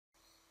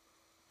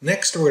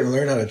Next, we're going to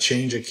learn how to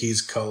change a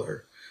key's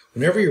color.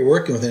 Whenever you're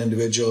working with an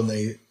individual and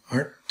they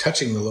aren't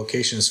touching the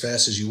location as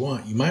fast as you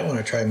want, you might want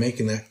to try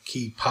making that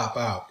key pop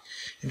out.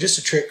 And just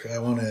a trick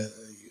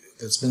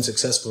that's been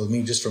successful with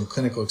me just from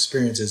clinical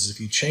experience is if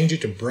you change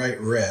it to bright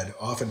red,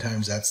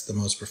 oftentimes that's the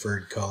most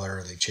preferred color,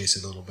 or they chase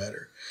it a little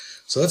better.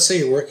 So let's say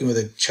you're working with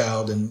a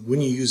child, and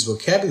when you use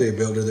vocabulary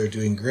builder, they're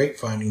doing great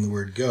finding the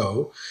word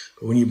go,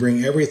 but when you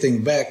bring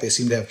everything back, they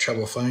seem to have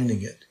trouble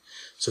finding it.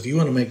 So if you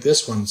want to make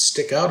this one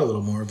stick out a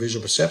little more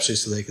visual perceptually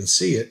so they can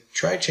see it,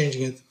 try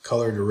changing it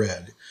color to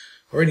red,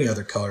 or any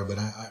other color, but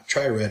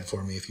try red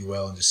for me if you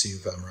will, and just see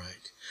if I'm right.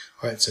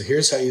 Alright, so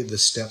here's how the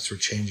steps for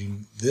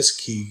changing this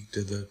key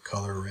to the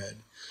color red.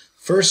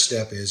 First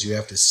step is you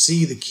have to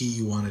see the key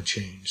you want to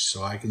change.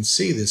 So I can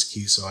see this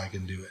key, so I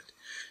can do it.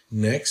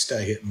 Next,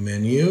 I hit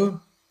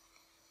Menu.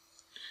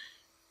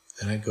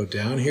 Then I go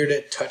down here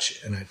to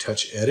Touch, and I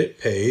touch Edit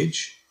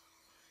Page.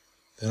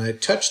 Then I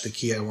touch the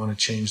key I want to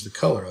change the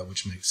color of,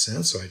 which makes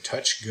sense. So I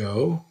touch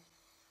Go.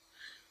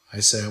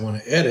 I say I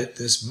want to edit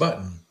this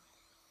button.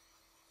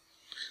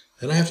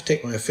 Then I have to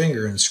take my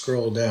finger and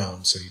scroll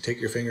down. So you take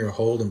your finger,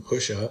 hold and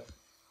push up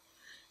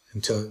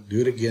until,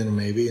 do it again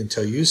maybe,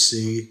 until you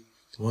see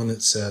the one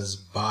that says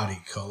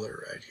body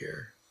color right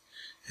here.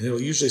 And it'll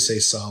usually say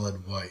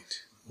solid white.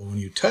 Well, when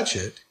you touch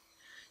it,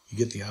 you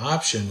get the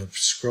option of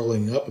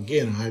scrolling up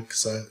again,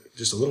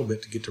 just a little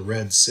bit to get to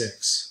red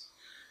 6.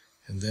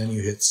 And then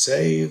you hit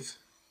Save,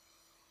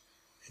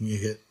 and you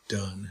hit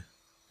Done.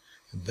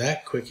 And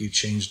that quick you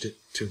changed it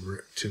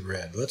to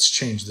red. Let's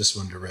change this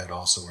one to red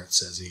also where it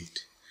says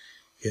Eat.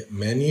 Hit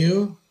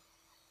Menu,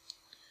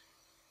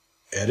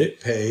 Edit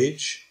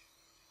Page,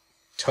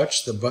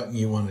 touch the button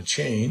you want to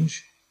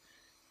change,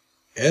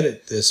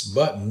 edit this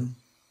button,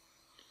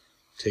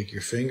 take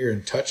your finger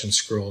and touch and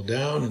scroll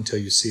down until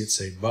you see it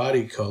say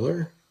Body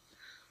Color.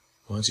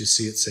 Once you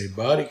see it say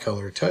Body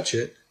Color, touch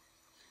it,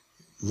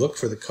 look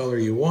for the color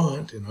you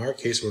want. In our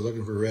case, we're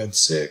looking for red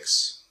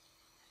 6.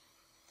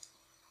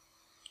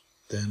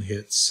 Then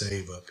hit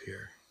Save up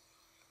here.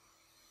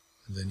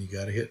 And then you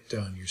got to hit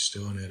Done. You're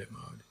still in edit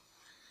mode.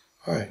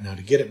 Alright, now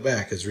to get it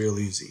back is real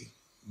easy.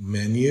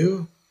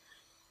 Menu,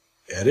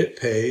 Edit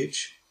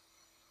Page,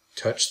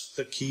 touch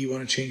the key you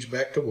want to change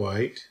back to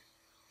white,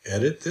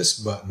 edit this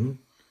button,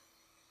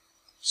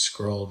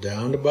 scroll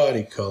down to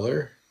Body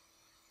Color,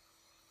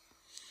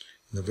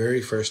 and the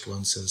very first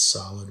one says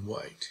Solid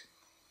White.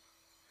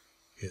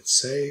 Hit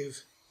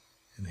Save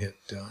and hit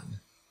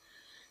Done.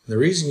 And the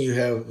reason you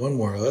have one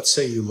more, let's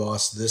say you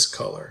lost this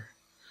color.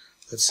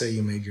 Let's say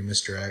you made your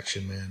Mr.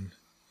 Action Man.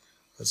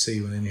 Let's say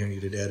you went in here and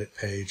you did Edit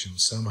Page and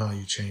somehow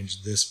you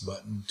changed this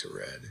button to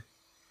red.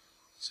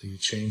 So you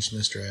changed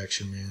Mr.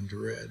 Action Man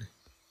to red.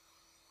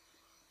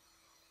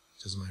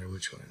 Doesn't matter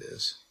which one it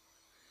is.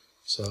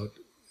 So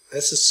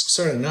that's just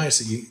sort of nice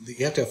that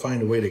you have to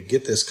find a way to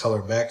get this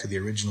color back to the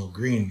original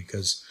green,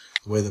 because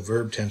the way the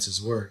verb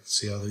tenses work.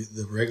 See how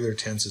the regular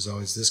tense is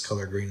always this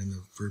color green and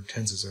the verb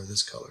tenses are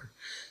this color.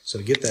 So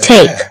to get that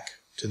back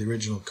to the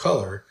original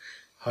color,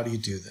 how do you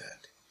do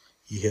that?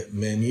 You hit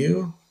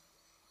Menu.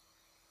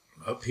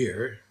 Up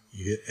here,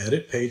 you hit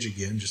Edit Page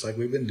again, just like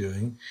we've been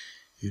doing.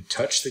 You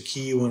touch the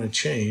key you want to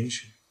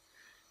change,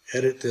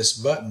 edit this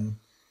button,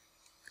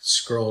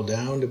 scroll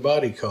down to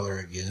Body Color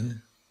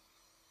again.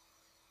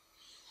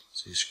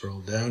 So you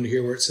scroll down to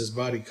here where it says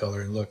Body Color,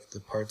 and look, the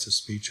parts of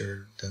speech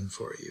are done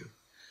for you.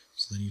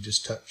 So then you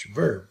just touch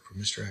Verb for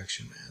Mr.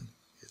 Action Man.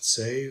 Hit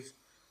Save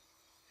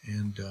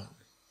and Done.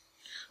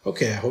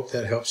 Okay, I hope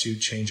that helps you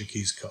change a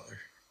key's color.